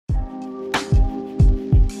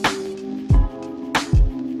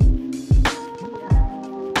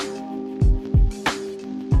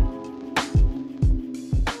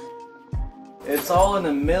all in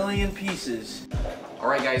a million pieces.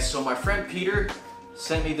 Alright guys, so my friend Peter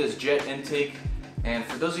sent me this jet intake, and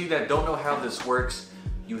for those of you that don't know how this works,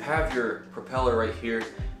 you have your propeller right here,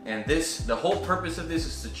 and the whole purpose of this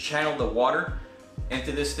is to channel the water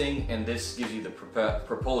into this thing, and this gives you the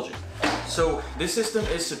propulsion. So this system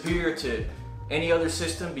is superior to any other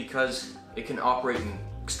system because it can operate in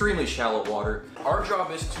extremely shallow water. Our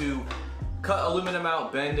job is to cut aluminum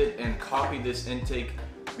out, bend it, and copy this intake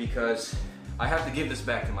because I have to give this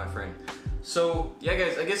back to my friend. So yeah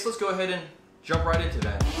guys, I guess let's go ahead and jump right into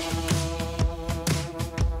that.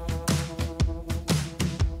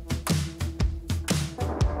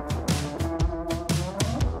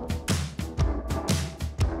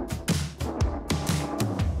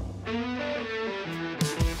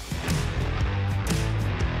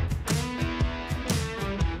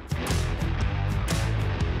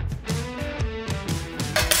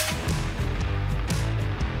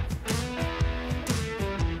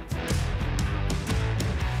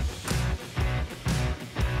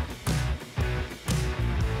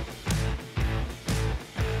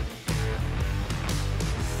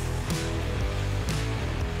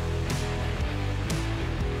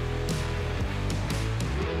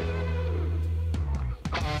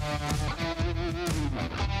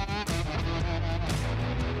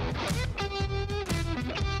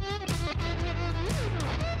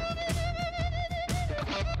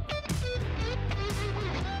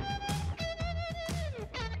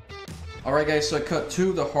 Alright guys, so I cut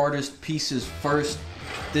two of the hardest pieces first,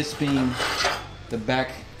 this being the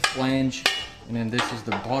back flange, and then this is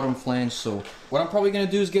the bottom flange. So what I'm probably going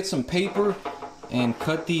to do is get some paper and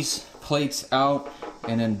cut these plates out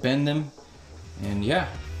and then bend them, and yeah.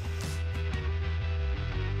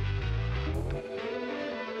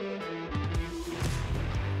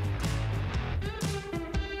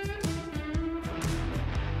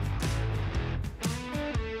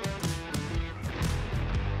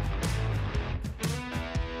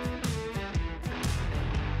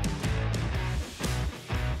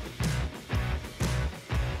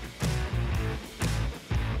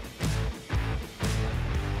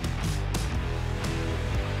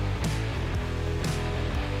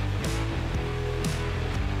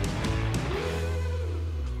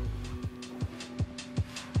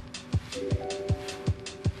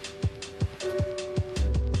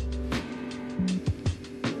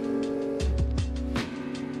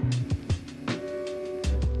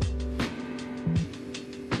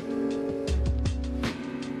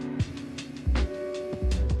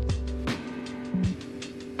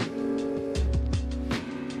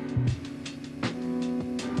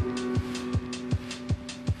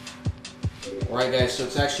 Alright guys, so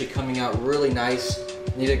it's actually coming out really nice.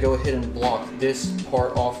 I need to go ahead and block this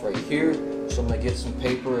part off right here. So I'm going to get some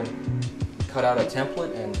paper and cut out a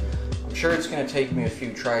template, and I'm sure it's going to take me a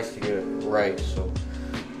few tries to get it right, so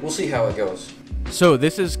we'll see how it goes. So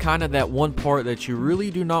this is kind of that one part that you really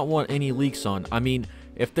do not want any leaks on. I mean,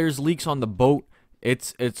 if there's leaks on the boat,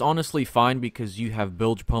 it's honestly fine because you have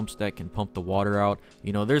bilge pumps that can pump the water out.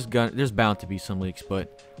 You know, there's bound to be some leaks,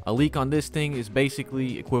 but a leak on this thing is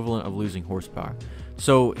basically equivalent of losing horsepower.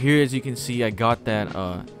 So here, as you can see, I got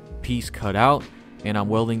that piece cut out, and I'm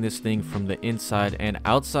welding this thing from the inside and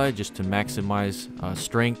outside just to maximize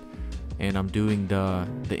strength. And I'm doing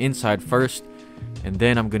the inside first, and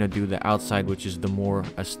then I'm gonna do the outside, which is the more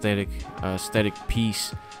aesthetic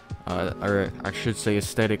piece, or I should say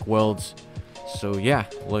aesthetic welds. So yeah,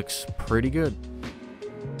 looks pretty good.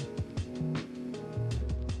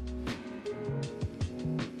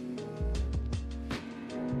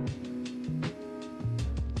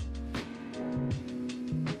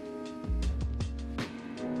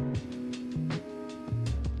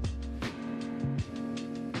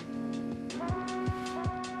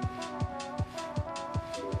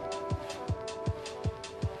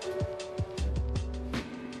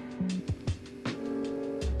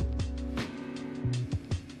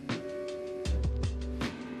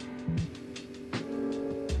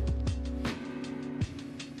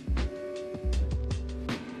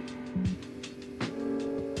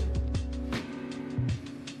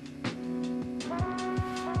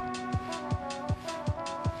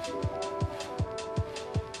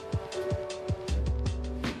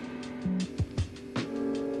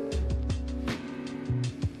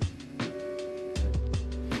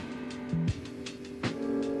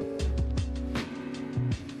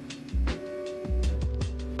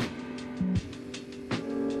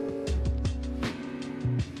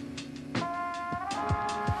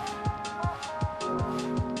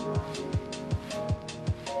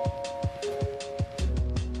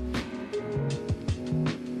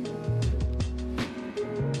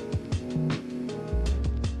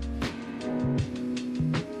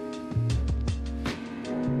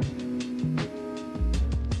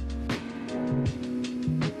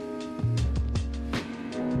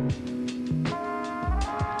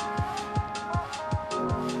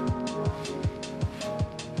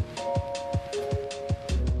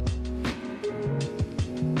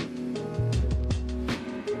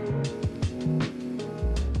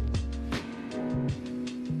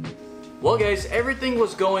 Well guys, everything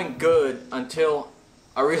was going good until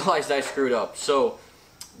I realized I screwed up. So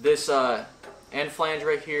this end flange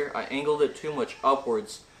right here, I angled it too much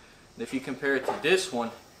upwards. If you compare it to this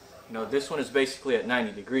one, you know, this one is basically at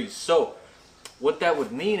 90 degrees. So what that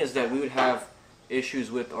would mean is that we would have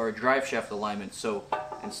issues with our drive shaft alignment. So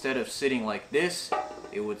instead of sitting like this,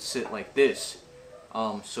 it would sit like this.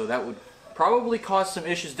 So that would probably cause some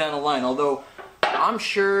issues down the line, although I'm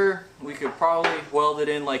sure we could probably weld it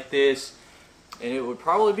in like this and it would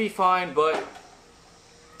probably be fine, but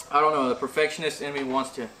I don't know, the perfectionist in me wants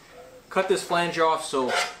to cut this flange off,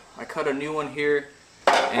 so I cut a new one here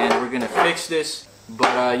and we're gonna fix this.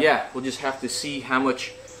 But yeah, we'll just have to see how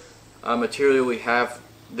much material we have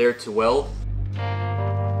there to weld.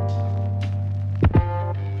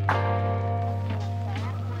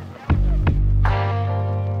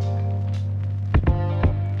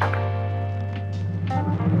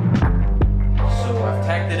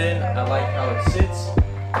 I like how it sits.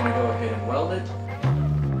 I'm going to go ahead and weld it.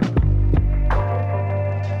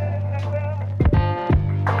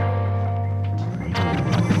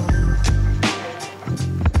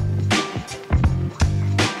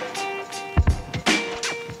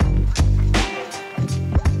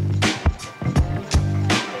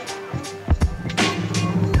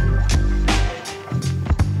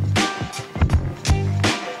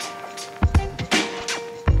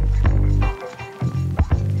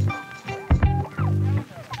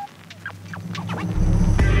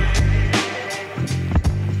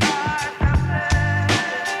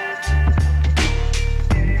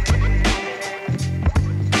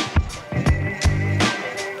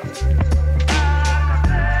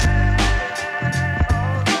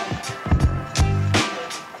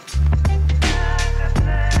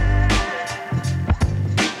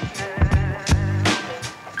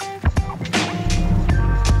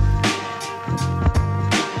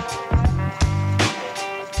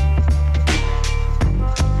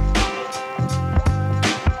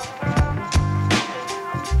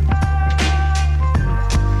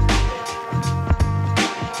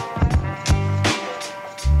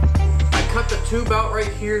 Tube out right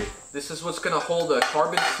here. This is what's going to hold a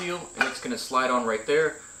carbon steel, and it's going to slide on right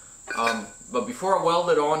there. But before I weld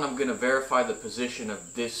it on, I'm going to verify the position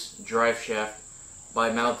of this drive shaft by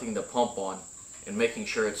mounting the pump on and making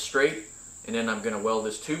sure it's straight, and then I'm going to weld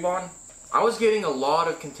this tube on. I was getting a lot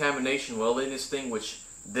of contamination welding this thing, which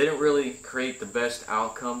didn't really create the best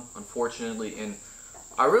outcome, unfortunately, and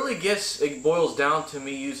I really guess it boils down to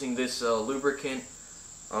me using this lubricant,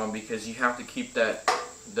 because you have to keep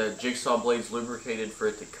the jigsaw blades lubricated for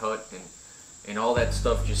it to cut, and all that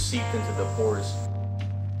stuff just seeped into the pores.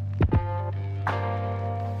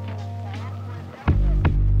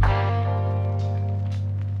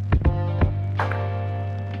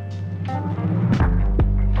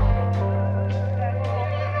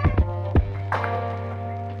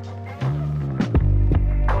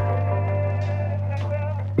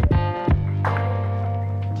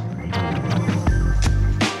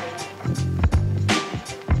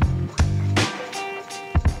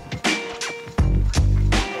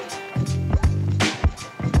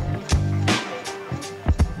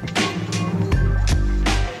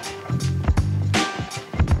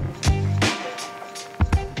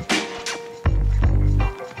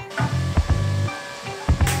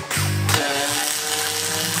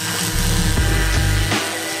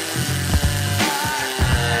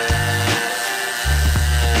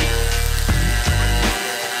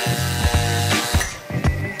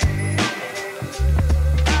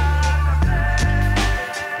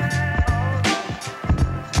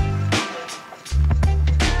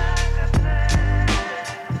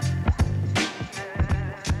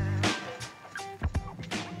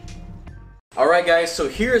 Alright guys, so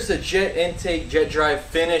here's the jet intake, jet drive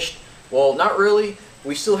finished. Well, not really.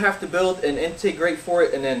 We still have to build an intake grate for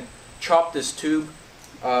it and then chop this tube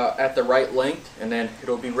at the right length, and then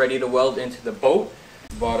it'll be ready to weld into the boat.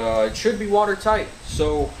 But it should be watertight.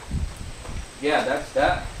 So yeah, that's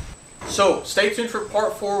that. So stay tuned for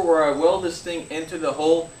part 4 where I weld this thing into the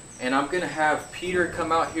hole, and I'm gonna have Peter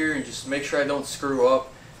come out here and just make sure I don't screw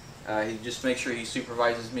up. He just make sure he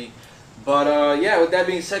supervises me. But yeah, with that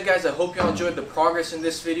being said guys, I hope y'all enjoyed the progress in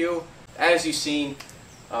this video. As you've seen,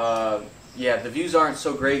 yeah, the views aren't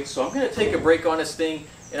so great, so I'm going to take a break on this thing,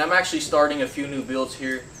 and I'm actually starting a few new builds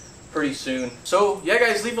here pretty soon. So yeah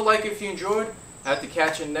guys, leave a like if you enjoyed. I have to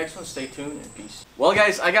catch you in the next one. Stay tuned and peace. Well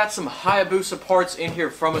guys, I got some Hayabusa parts in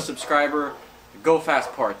here from a subscriber, Go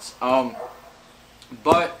Fast parts.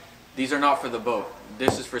 But these are not for the boat.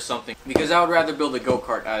 This is for something, because I would rather build a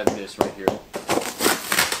go-kart out of this right here.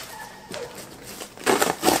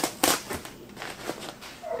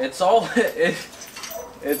 It's all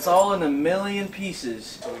it's all in a million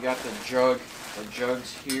pieces. So we got the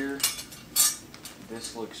jugs here.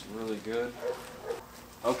 This looks really good.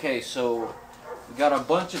 Okay, so we got a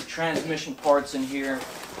bunch of transmission parts in here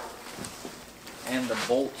and the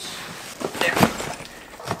bolts.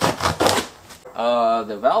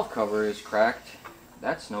 The valve cover is cracked.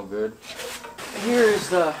 That's no good. Here is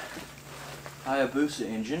the Hayabusa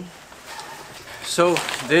engine. So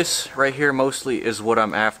this right here mostly is what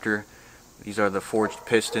I'm after. These are the forged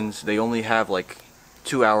pistons. They only have like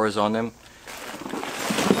 2 hours on them.